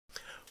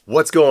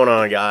What's going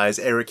on, guys?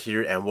 Eric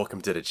here and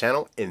welcome to the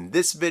channel. In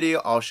this video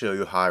I'll show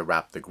you how I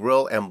wrap the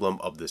grille emblem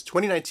of this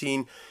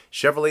 2019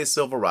 Chevrolet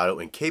Silverado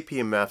in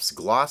KPMF's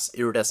gloss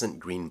iridescent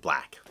green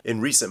black. In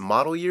recent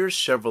model years,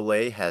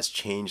 Chevrolet has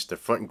changed the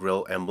front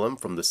grille emblem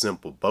from the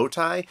simple bow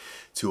tie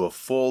to a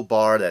full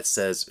bar that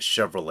says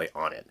Chevrolet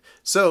on it.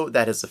 So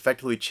that has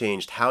effectively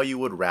changed how you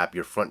would wrap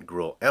your front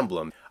grille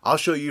emblem. I'll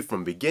show you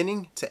from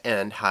beginning to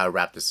end how I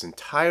wrap this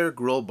entire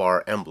grille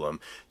bar emblem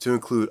to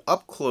include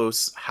up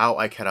close how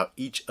I cut out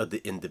each of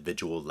the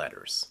individual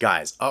letters.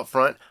 Guys, up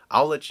front,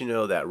 I'll let you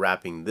know that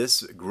wrapping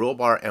this grille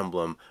bar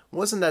emblem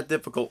wasn't that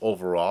difficult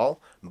overall,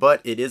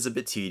 but it is a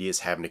bit tedious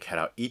having to cut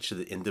out each of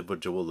the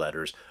individual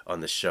letters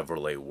on the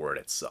Chevrolet word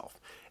itself.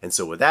 And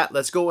so with that,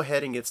 let's go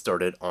ahead and get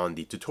started on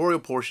the tutorial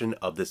portion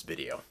of this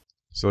video.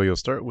 So you'll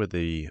start with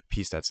a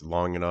piece that's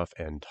long enough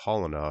and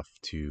tall enough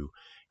to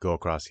go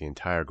across the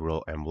entire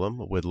grille emblem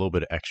with a little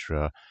bit of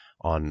extra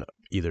on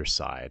either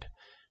side.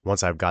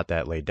 Once I've got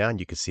that laid down,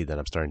 you can see that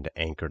I'm starting to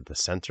anchor the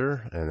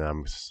center, and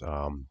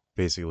I'm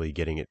basically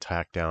getting it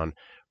tacked down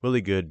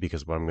really good,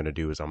 because what I'm going to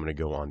do is I'm going to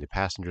go on the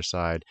passenger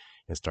side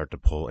and start to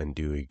pull and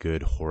do a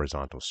good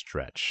horizontal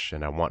stretch.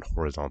 And I want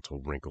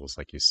horizontal wrinkles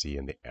like you see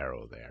in the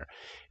arrow there.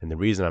 And the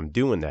reason I'm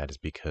doing that is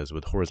because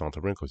with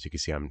horizontal wrinkles, you can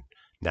see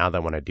now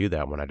that when I do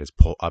that, when I just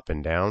pull up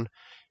and down,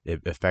 it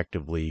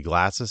effectively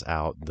glasses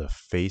out the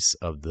face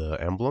of the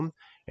emblem,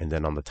 and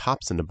then on the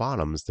tops and the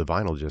bottoms, the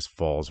vinyl just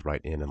falls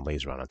right in and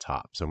lays right on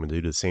top. So I'm going to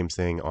do the same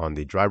thing on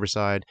the driver's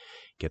side,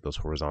 get those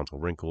horizontal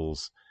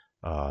wrinkles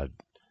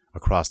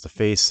across the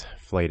face,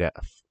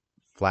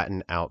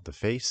 flatten out the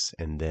face,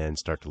 and then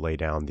start to lay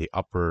down the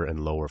upper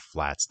and lower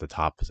flats, the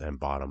top and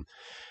bottom.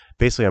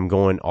 Basically, I'm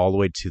going all the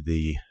way to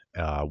the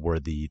where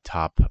the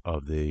top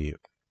of the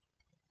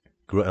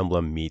grille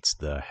emblem meets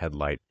the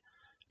headlight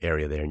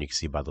area there, and you can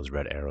see by those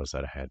red arrows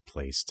that I had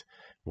placed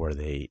where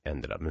they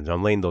ended up. And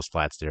I'm laying those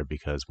flats there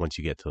because once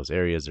you get to those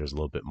areas, there's a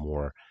little bit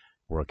more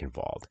work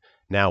involved.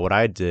 Now what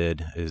I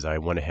did is I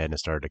went ahead and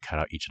started to cut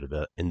out each of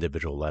the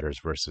individual letters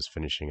versus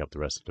finishing up the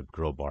rest of the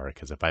grille bar,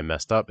 because if I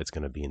messed up, it's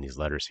going to be in these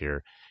letters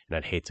here, and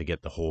I'd hate to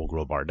get the whole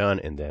grille bar done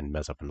and then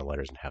mess up in the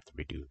letters and have to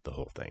redo the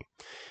whole thing.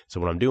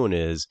 So what I'm doing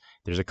is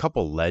there's a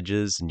couple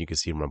ledges, and you can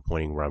see where I'm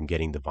pointing, where I'm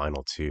getting the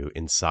vinyl to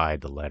inside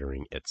the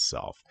lettering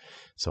itself.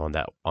 So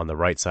on the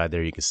right side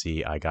there, you can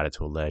see I got it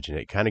to a ledge, and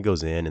it kind of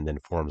goes in and then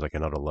forms like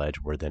another ledge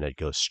where then it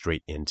goes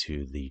straight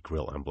into the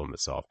grille emblem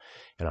itself.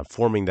 And I'm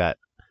forming that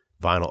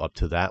vinyl up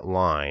to that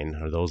line,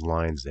 or those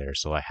lines there,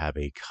 so I have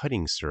a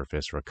cutting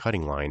surface or a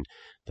cutting line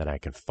that I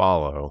can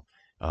follow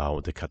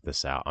to cut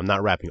this out. I'm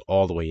not wrapping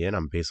all the way in.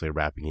 I'm basically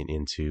wrapping it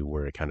into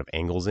where it kind of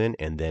angles in,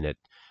 and then it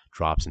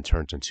drops and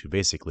turns into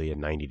basically a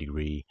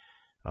 90-degree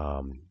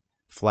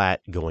flat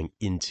going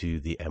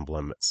into the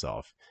emblem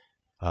itself.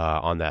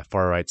 On that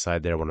far right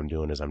side there, what I'm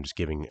doing is I'm just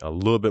giving a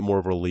little bit more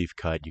of a relief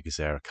cut. You can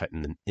say I'm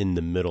cutting in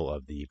the middle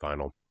of the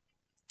vinyl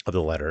of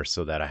the letter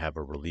so that I have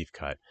a relief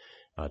cut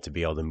to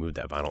be able to move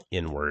that vinyl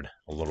inward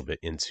a little bit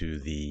into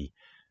the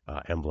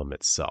emblem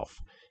itself.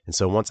 And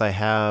so once I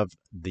have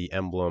the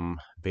emblem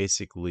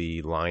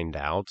basically lined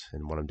out,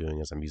 and what I'm doing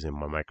is I'm using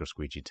my micro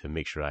squeegee to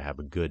make sure I have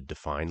a good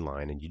defined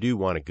line. And you do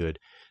want a good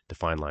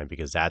defined line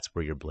because that's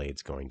where your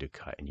blade's going to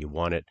cut, and you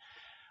want it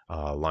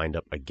lined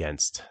up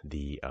against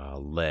the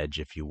ledge,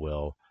 if you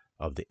will,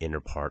 of the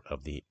inner part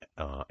of the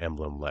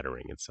emblem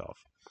lettering itself.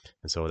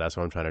 And so that's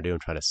what I'm trying to do. I'm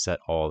trying to set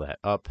all that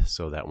up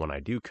so that when I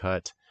do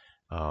cut,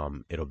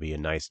 it'll be a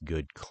nice,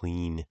 good,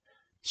 clean,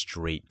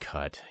 straight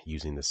cut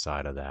using the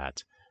side of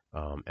that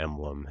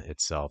emblem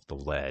itself, the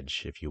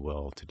ledge, if you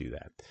will, to do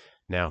that.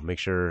 Now, make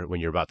sure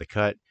when you're about to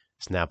cut,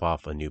 snap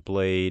off a new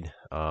blade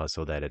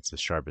so that it's as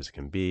sharp as it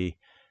can be.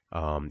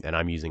 And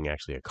I'm using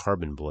actually a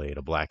carbon blade,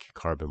 a black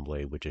carbon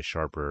blade, which is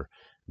sharper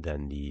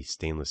than the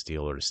stainless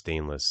steel or the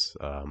stainless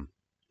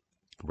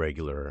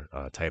regular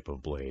type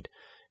of blade.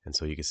 And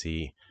so you can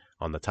see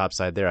on the top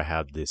side there, I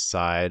have the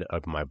side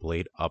of my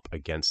blade up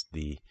against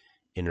the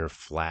inner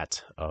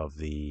flat of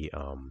the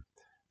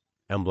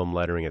emblem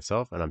lettering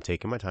itself, and I'm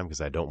taking my time because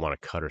I don't want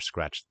to cut or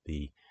scratch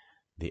the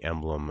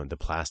emblem, the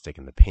plastic,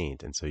 and the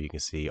paint. And so you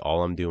can see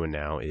all I'm doing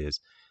now is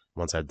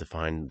once I've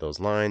defined those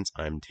lines,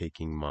 I'm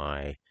taking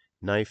my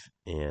knife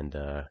and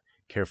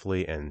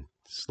carefully and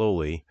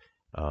slowly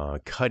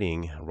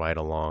cutting right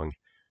along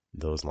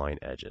those line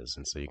edges.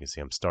 And so you can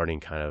see I'm starting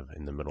kind of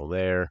in the middle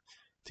there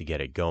to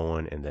get it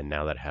going, and then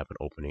now that I have an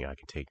opening, I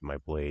can take my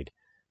blade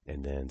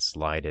and then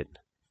slide it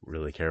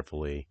really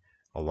carefully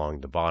along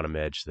the bottom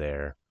edge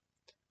there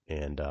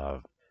and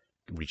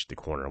reach the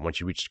corner. Once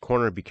you reach the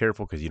corner, be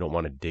careful because you don't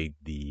want to dig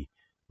the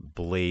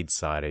blade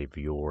side of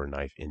your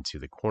knife into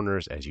the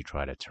corners as you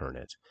try to turn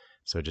it.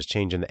 So just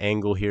changing the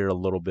angle here a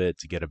little bit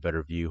to get a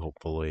better view,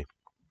 hopefully.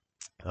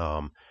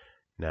 Now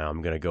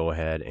I'm going to go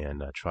ahead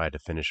and try to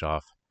finish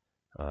off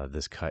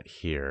this cut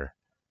here.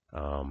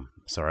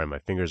 Sorry, my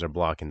fingers are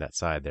blocking that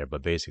side there,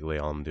 but basically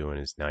all I'm doing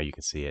is, now you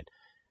can see it.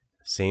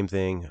 Same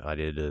thing I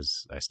did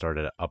is I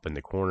started up in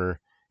the corner,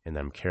 and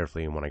then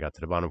carefully, when I got to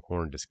the bottom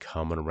corner, just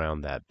coming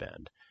around that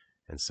bend.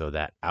 And so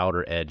that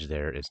outer edge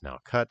there is now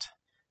cut.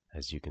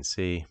 as you can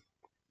see,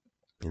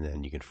 and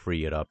then you can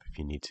free it up if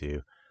you need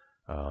to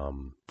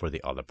for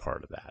the other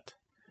part of that.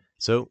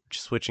 So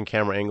just switching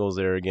camera angles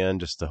there again,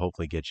 just to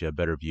hopefully get you a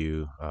better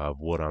view of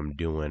what I'm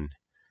doing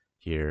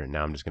here.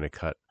 Now I'm just going to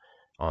cut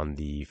on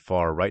the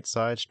far right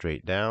side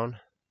straight down.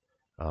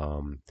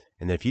 And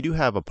then if you do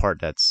have a part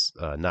that's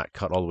not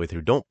cut all the way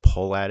through, don't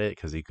pull at it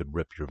because you could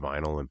rip your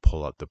vinyl and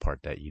pull up the part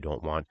that you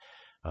don't want.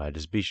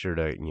 Just be sure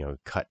to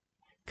cut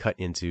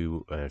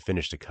into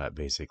finish the cut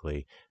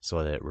basically,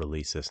 so that it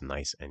releases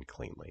nice and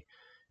cleanly.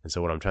 And so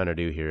what I'm trying to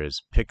do here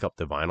is pick up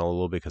the vinyl a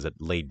little bit because it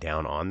laid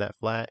down on that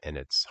flat and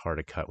it's hard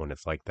to cut when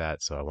it's like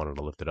that. So I wanted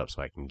to lift it up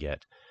so I can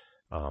get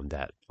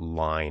that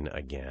line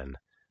again,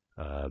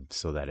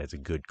 so that it's a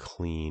good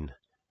clean,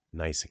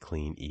 nice and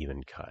clean,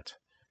 even cut.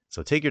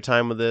 So take your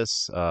time with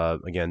this.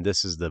 Again,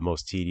 this is the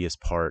most tedious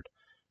part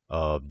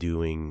of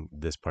doing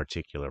this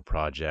particular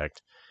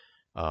project.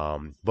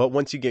 But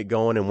once you get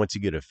going and once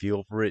you get a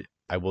feel for it,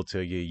 I will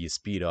tell you, you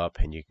speed up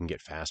and you can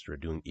get faster at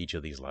doing each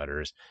of these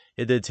letters.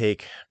 It did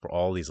take, for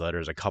all these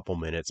letters, a couple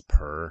minutes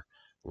per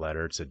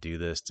letter to do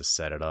this, to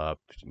set it up,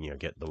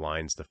 get the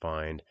lines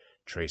defined,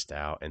 traced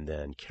out, and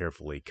then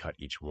carefully cut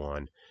each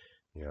one.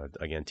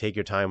 Again, take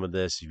your time with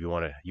this if you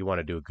want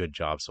to do a good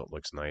job so it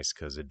looks nice,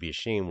 because it'd be a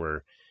shame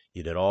where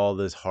you did all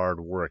this hard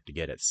work to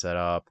get it set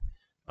up.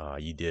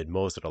 You did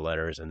most of the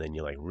letters and then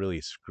you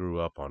really screw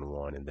up on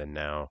one, and then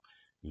now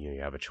you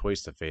have a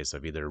choice to face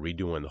of either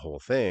redoing the whole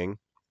thing,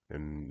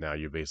 and now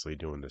you're basically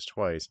doing this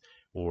twice,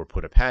 or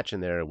put a patch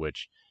in there,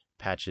 which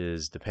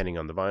patches, depending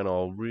on the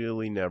vinyl,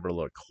 really never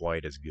look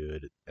quite as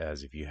good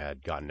as if you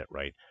had gotten it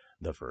right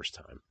the first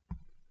time.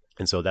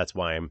 And so that's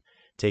why I'm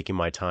taking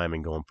my time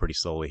and going pretty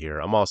slowly here.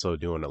 I'm also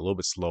doing a little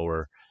bit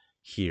slower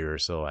here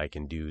so I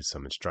can do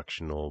some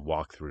instructional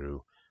walkthrough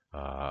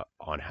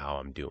on how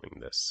I'm doing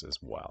this as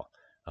well.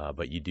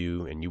 But you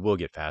do, and you will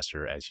get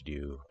faster as you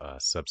do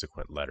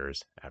subsequent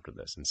letters after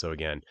this. And so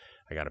again,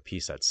 I got a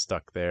piece that's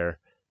stuck there.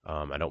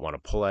 I don't want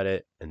to pull at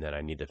it, and then I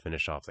need to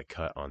finish off the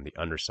cut on the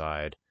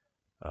underside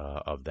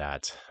of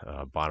that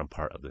bottom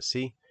part of the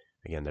C.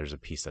 Again, there's a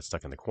piece that's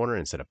stuck in the corner.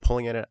 Instead of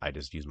pulling at it, I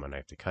just use my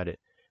knife to cut it.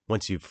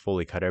 Once you've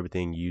fully cut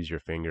everything, use your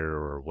finger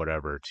or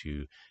whatever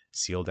to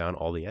seal down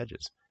all the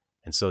edges.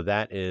 And so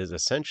that is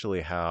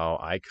essentially how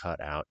I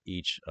cut out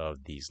each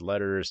of these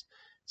letters.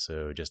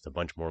 So just a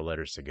bunch more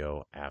letters to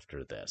go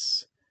after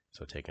this.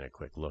 So taking a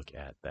quick look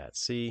at that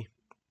C,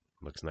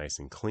 looks nice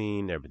and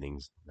clean,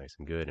 everything's nice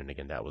and good. And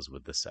again, that was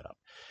with the setup.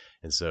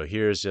 And so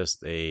here's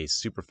just a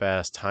super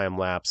fast time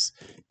lapse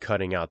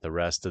cutting out the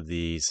rest of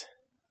these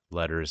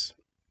letters.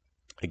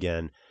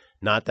 Again,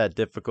 not that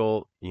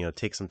difficult.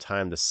 Take some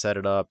time to set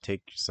it up.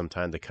 Take some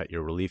time to cut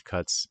your relief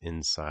cuts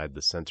inside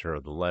the center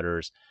of the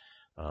letters.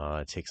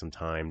 Take some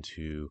time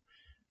to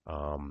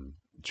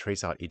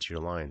trace out each of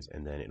your lines,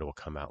 and then it will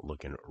come out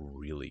looking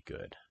really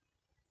good.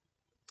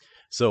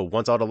 So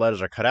once all the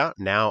letters are cut out,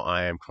 now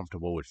I am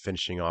comfortable with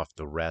finishing off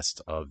the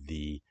rest of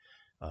the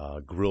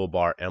grill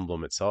bar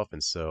emblem itself.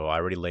 And so I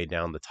already laid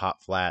down the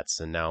top flats,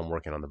 and now I'm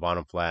working on the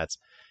bottom flats.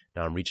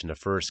 Now I'm reaching the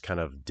first kind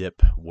of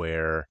dip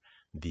where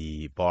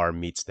the bar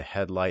meets the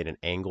headlight and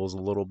angles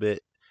a little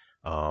bit,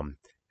 and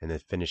then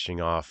finishing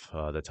off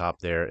the top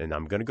there. And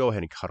I'm going to go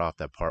ahead and cut off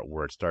that part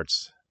where it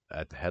starts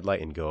at the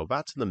headlight and go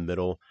about to the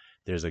middle.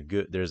 There's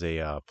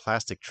a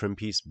plastic trim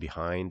piece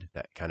behind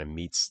that kind of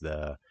meets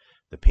the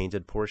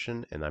painted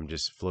portion, and I'm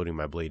just floating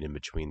my blade in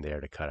between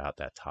there to cut out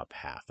that top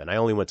half. And I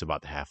only went to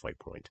about the halfway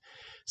point.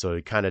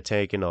 So kind of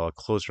taking a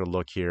closer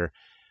look here.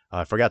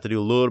 I forgot to do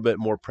a little bit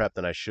more prep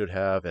than I should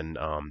have, and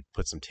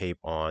put some tape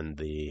on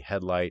the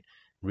headlight.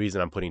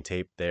 Reason I'm putting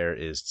tape there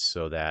is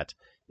so that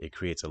it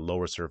creates a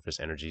lower surface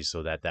energy,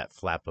 so that that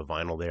flap of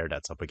vinyl there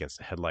that's up against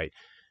the headlight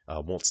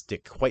won't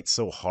stick quite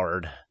so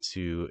hard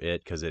to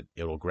it, because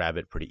it'll grab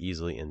it pretty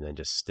easily and then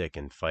just stick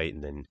and fight,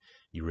 and then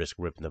you risk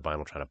ripping the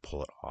vinyl trying to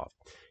pull it off.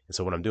 And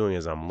so what I'm doing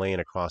is I'm laying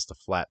across the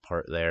flat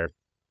part there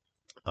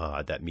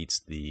that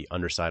meets the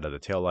underside of the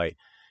taillight,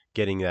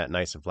 getting that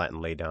nice and flat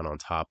and laid down on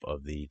top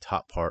of the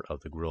top part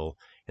of the grill.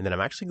 And then I'm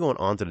actually going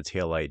onto the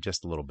taillight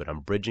just a little bit.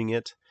 I'm bridging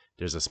it.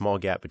 There's a small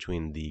gap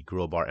between the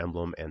grill bar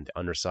emblem and the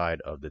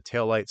underside of the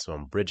taillight, so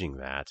I'm bridging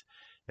that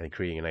and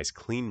creating a nice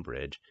clean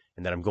bridge.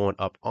 And then I'm going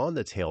up on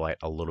the taillight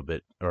a little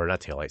bit, or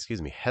not taillight,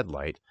 excuse me,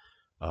 headlight.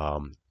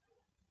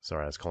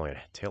 Sorry, I was calling it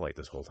taillight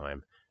this whole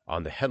time.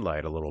 On the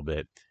headlight a little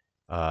bit,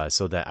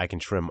 so that I can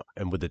trim,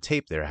 and with the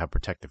tape there I have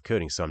protective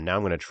coating. So I'm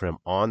going to trim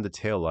on the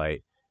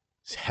taillight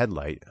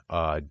headlight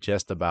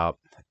just about,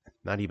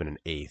 not even an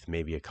eighth,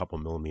 maybe a couple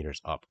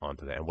millimeters up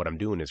onto that. And what I'm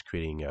doing is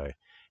creating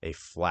a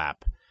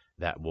flap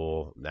that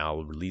will now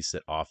release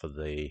it off of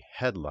the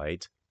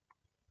headlight,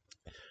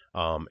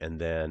 and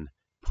then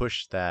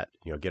push that,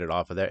 get it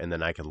off of there, and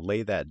then I can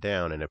lay that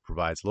down, and it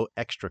provides a little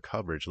extra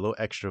coverage, a little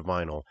extra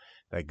vinyl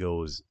that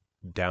goes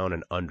down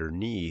and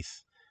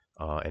underneath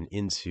and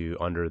into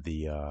under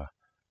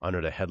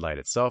the headlight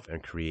itself,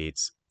 and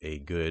creates a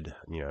good,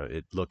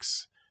 it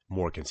looks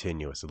more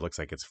continuous. It looks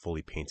like it's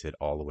fully painted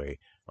all the way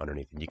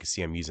underneath. And you can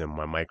see I'm using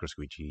my micro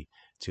squeegee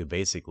to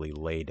basically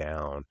lay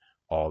down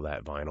all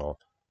that vinyl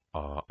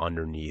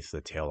underneath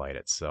the taillight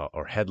itself,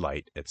 or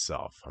headlight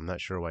itself. I'm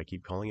not sure why I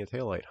keep calling it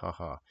taillight,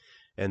 haha.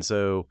 And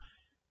so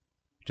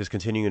just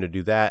continuing to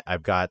do that,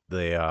 I've got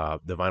the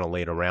vinyl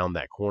laid around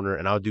that corner,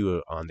 and I'll do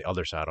it on the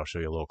other side. I'll show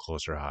you a little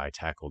closer how I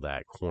tackle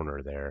that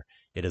corner there.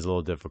 It is a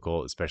little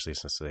difficult, especially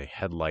since the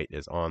headlight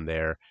is on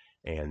there,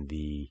 and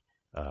the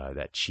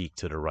that cheek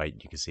to the right,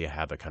 you can see I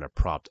have it kind of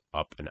propped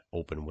up and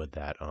open with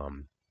that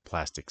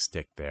plastic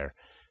stick there.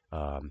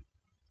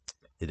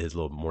 It is a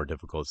little more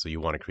difficult, so you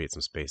want to create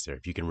some space there.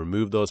 If you can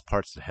remove those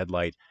parts of the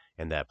headlight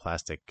and that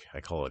plastic, I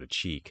call it a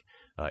cheek,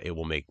 it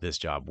will make this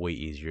job way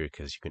easier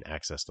because you can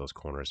access those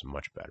corners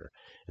much better.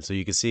 And so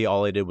you can see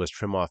all I did was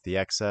trim off the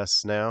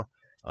excess now,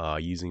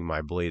 using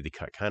my blade to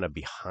cut kind of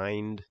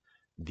behind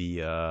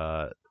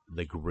the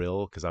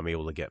grill, because I'm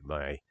able to get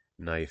my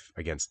knife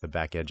against the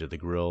back edge of the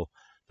grill,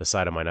 the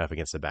side of my knife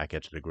against the back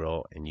edge of the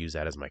grill, and use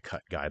that as my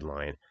cut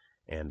guideline,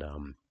 and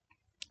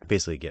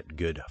basically get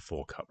good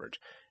full coverage.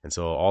 And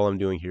so all I'm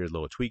doing here is a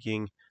little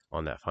tweaking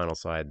on that final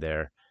side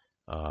there,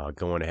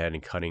 going ahead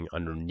and cutting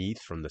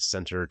underneath from the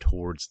center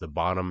towards the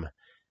bottom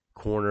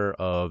corner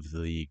of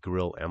the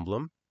grill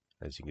emblem,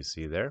 as you can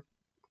see there,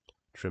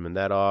 trimming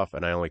that off.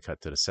 And I only cut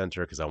to the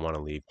center because I want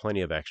to leave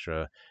plenty of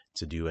extra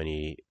to do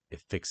any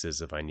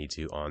fixes if I need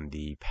to on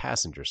the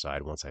passenger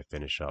side once I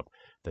finish up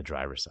the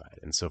driver's side.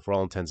 And so for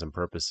all intents and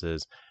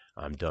purposes,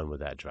 I'm done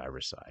with that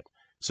driver's side.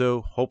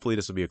 So hopefully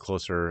this will be a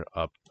closer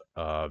up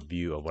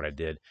view of what I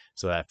did.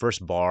 So that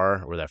first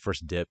bar, or that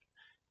first dip,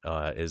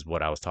 is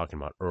what I was talking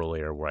about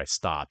earlier, where I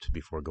stopped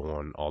before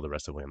going all the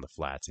rest of the way on the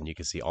flats. And you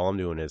can see all I'm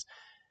doing is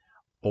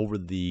over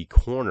the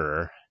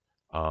corner.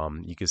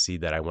 You can see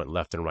that I went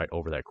left and right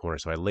over that corner.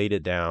 So I laid the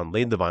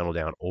vinyl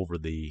down over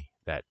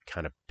that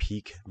kind of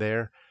peak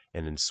there,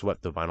 and then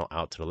swept the vinyl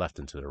out to the left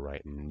and to the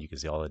right. And you can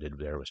see all I did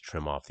there was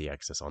trim off the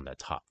excess on that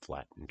top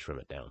flat and trim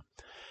it down.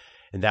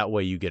 And that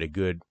way you get a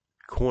good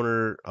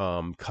corner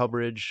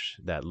coverage,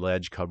 that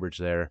ledge coverage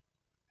there.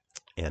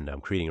 And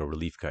I'm creating a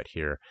relief cut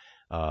here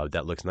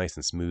that looks nice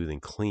and smooth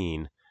and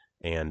clean,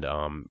 and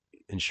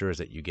ensures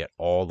that you get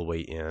all the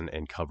way in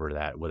and cover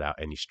that without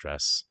any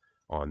stress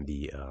on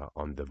the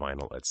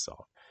vinyl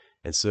itself.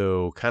 And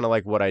so kind of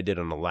like what I did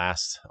on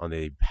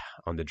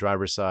the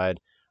driver's side,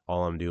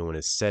 all I'm doing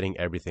is setting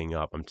everything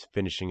up. I'm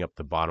finishing up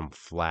the bottom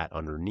flat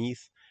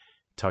underneath,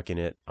 tucking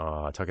the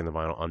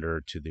vinyl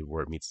under to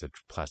where it meets the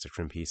plastic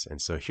trim piece. And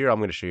so here I'm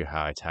going to show you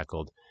how I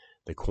tackled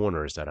the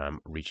corners that I'm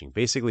reaching.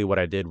 Basically what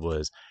I did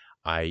was,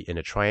 in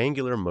a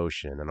triangular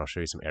motion, and I'll show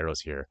you some arrows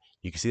here,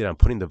 you can see that I'm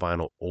putting the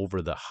vinyl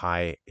over the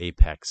high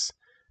apex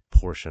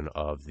portion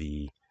of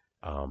the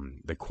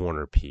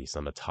corner piece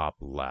on the top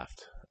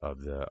left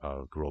of the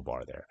grill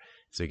bar there.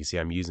 So you can see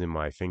I'm using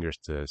my fingers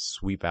to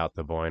sweep out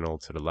the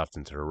vinyl to the left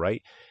and to the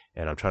right,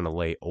 and I'm trying to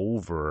lay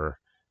over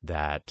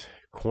that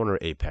corner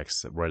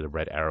apex where the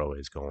red arrow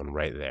is going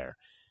right there.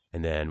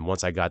 And then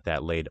once I got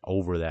that laid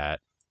over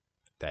that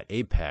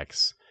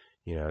apex,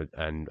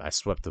 and I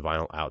swept the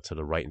vinyl out to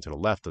the right and to the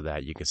left of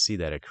that, you can see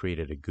that it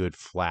created a good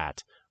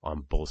flat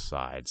on both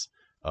sides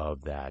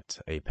of that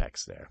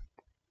apex there.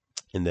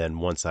 And then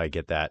once I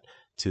get that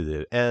to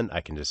the end,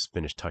 I can just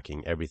finish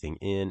tucking everything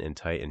in and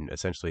tight, and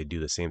essentially do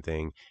the same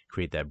thing,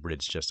 create that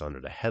bridge just under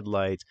the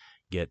headlight,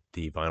 get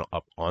the vinyl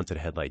up onto the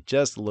headlight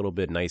just a little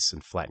bit, nice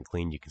and flat and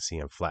clean. You can see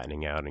I'm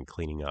flattening out and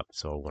cleaning up,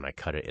 so when I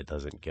cut it, it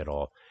doesn't get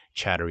all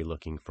chattery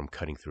looking from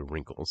cutting through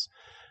wrinkles.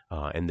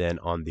 And then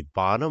on the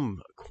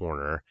bottom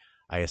corner,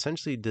 I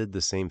essentially did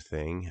the same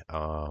thing,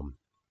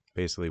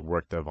 basically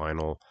worked the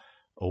vinyl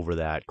over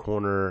that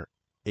corner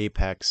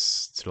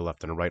apex to the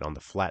left and right on the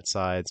flat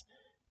sides,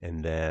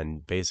 and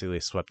then basically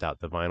swept out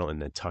the vinyl and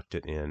then tucked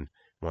it in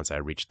once I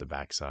reached the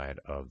backside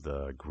of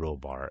the grill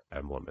bar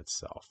emblem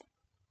itself.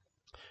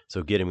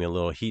 So getting me a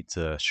little heat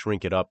to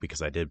shrink it up,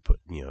 because I did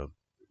put,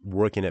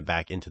 working it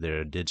back into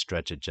there did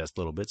stretch it just a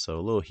little bit, so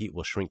a little heat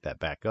will shrink that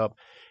back up,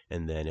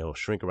 and then it'll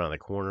shrink around the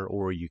corner,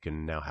 or you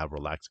can now have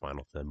relaxed vinyl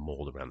to then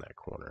mold around that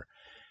corner.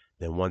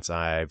 Then once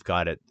I've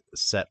got it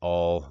set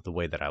all the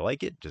way that I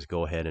like it, just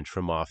go ahead and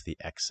trim off the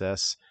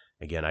excess.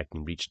 Again, I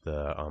can reach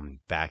the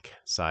back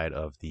side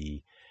of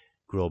the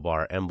grill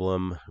bar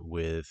emblem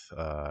with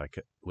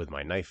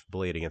my knife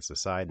blade against the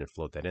side and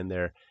float that in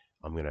there.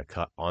 I'm going to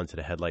cut onto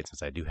the headlight,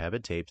 since I do have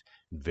it taped,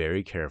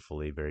 very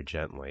carefully, very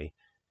gently.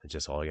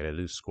 Just all I got to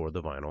do is score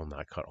the vinyl,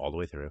 not cut all the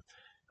way through.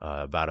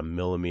 About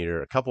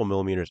a couple of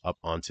millimeters up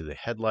onto the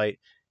headlight,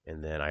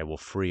 and then I will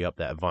free up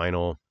that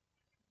vinyl,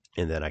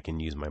 and then I can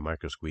use my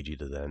micro squeegee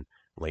to then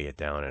lay it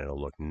down, and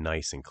it'll look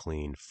nice and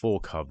clean, full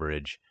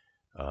coverage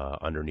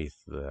underneath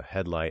the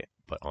headlight,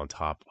 but on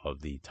top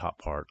of the top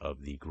part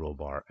of the grill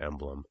bar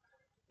emblem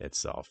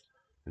itself.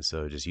 And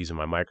so just using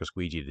my micro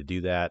squeegee to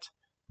do that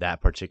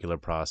particular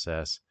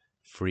process,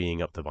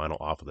 freeing up the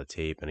vinyl off of the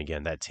tape. And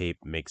again, that tape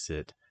makes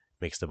the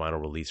vinyl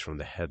release from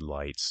the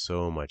headlight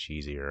so much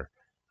easier,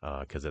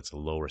 because it's a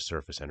lower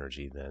surface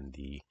energy than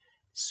the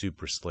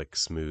super slick,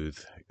 smooth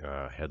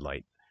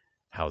headlight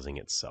housing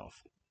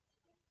itself.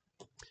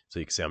 So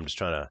you can see I'm just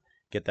trying to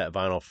get that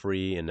vinyl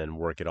free and then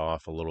work it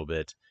off a little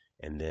bit,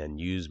 and then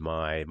use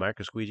my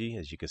micro squeegee,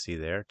 as you can see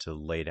there, to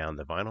lay down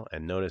the vinyl.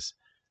 And notice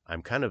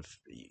I'm kind of,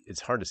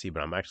 it's hard to see,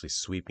 but I'm actually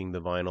sweeping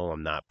the vinyl.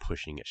 I'm not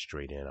pushing it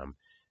straight in.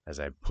 As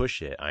I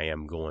push it, I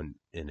am going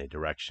in a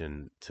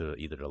direction to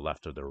either the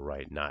left or the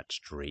right, not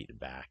straight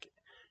back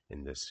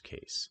in this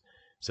case.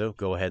 So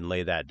go ahead and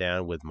lay that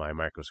down with my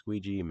micro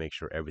squeegee. Make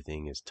sure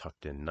everything is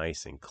tucked in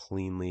nice and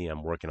cleanly.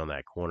 I'm working on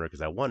that corner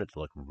because I want it to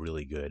look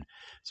really good.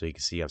 So you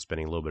can see I'm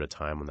spending a little bit of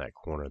time on that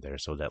corner there,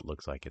 so that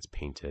looks like it's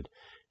painted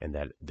and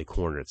that the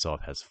corner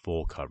itself has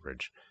full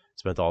coverage.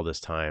 Spent all this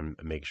time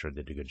making sure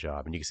they did a good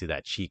job. And you can see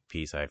that cheek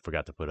piece, I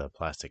forgot to put a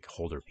plastic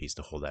holder piece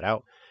to hold that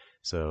out.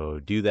 So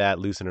do that,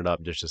 loosen it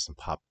up. There's just some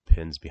pop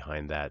pins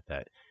behind that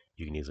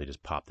you can easily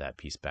just pop that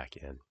piece back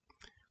in.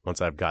 Once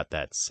I've got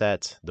that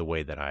set the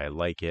way that I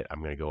like it,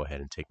 I'm going to go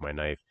ahead and take my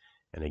knife.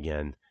 And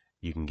again,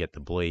 you can get the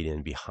blade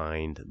in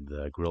behind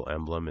the grill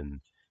emblem and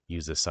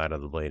use the side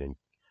of the blade and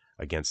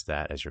against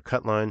that as your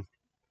cut line.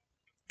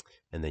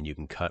 And then you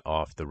can cut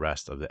off the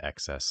rest of the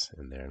excess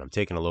in there. And I'm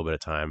taking a little bit of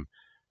time,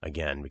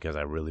 again, because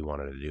I really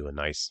wanted to do a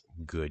nice,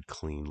 good,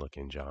 clean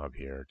looking job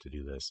here to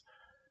do this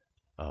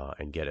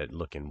and get it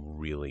looking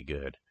really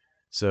good.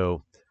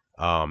 So,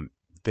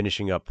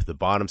 finishing up the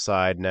bottom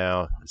side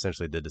now,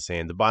 essentially did the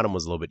same. The bottom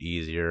was a little bit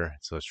easier,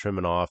 so I was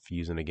trimming off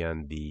using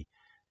again the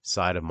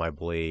side of my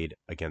blade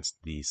against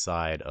the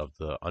side of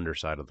the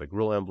underside of the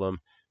grill emblem,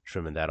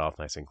 trimming that off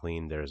nice and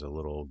clean. There's a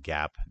little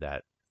gap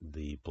that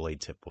the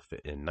blade tip will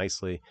fit in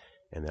nicely.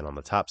 And then on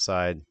the top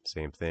side,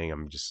 same thing.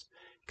 I'm just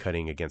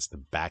cutting against the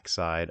back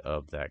side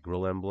of that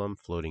grill emblem,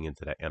 floating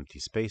into that empty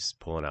space,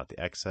 pulling out the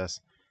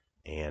excess.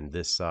 And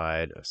this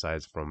side,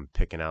 aside from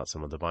picking out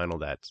some of the vinyl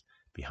that's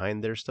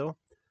behind there still,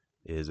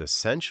 is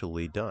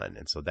essentially done.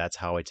 And so that's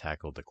how I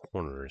tackled the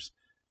corners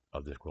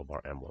of this grill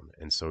bar emblem.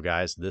 And so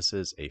guys, this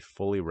is a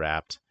fully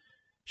wrapped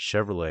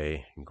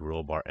Chevrolet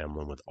grill bar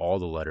emblem with all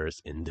the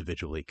letters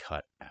individually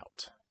cut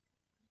out.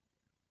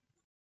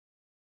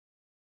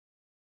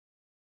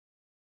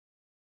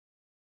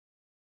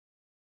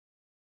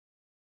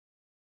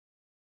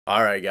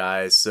 Alright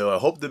guys, so I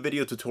hope the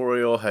video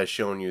tutorial has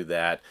shown you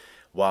that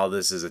while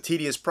this is a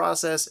tedious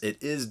process,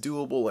 it is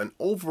doable and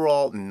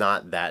overall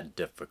not that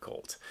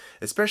difficult,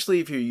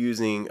 especially if you're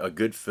using a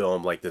good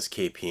film like this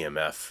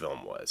KPMF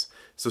film was.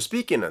 So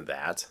speaking of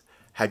that,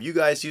 have you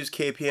guys used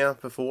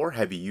KPMF before?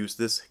 Have you used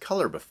this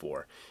color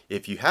before?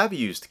 If you have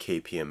used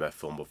KPMF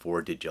film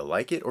before, did you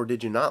like it or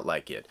did you not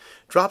like it?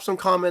 Drop some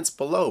comments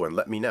below and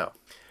let me know.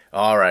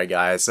 Alright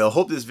guys, so I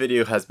hope this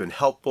video has been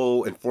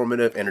helpful,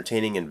 informative,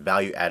 entertaining, and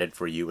value added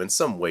for you in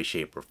some way,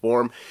 shape, or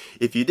form.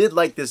 If you did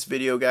like this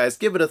video guys,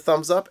 give it a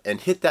thumbs up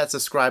and hit that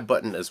subscribe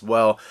button as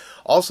well.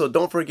 Also,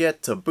 don't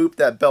forget to boop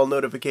that bell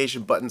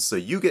notification button so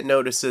you get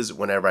notices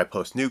whenever I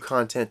post new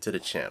content to the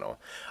channel.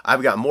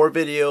 I've got more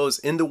videos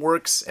in the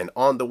works and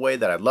on the way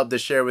that I'd love to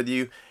share with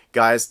you.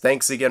 Guys,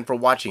 thanks again for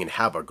watching and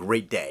have a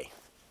great day.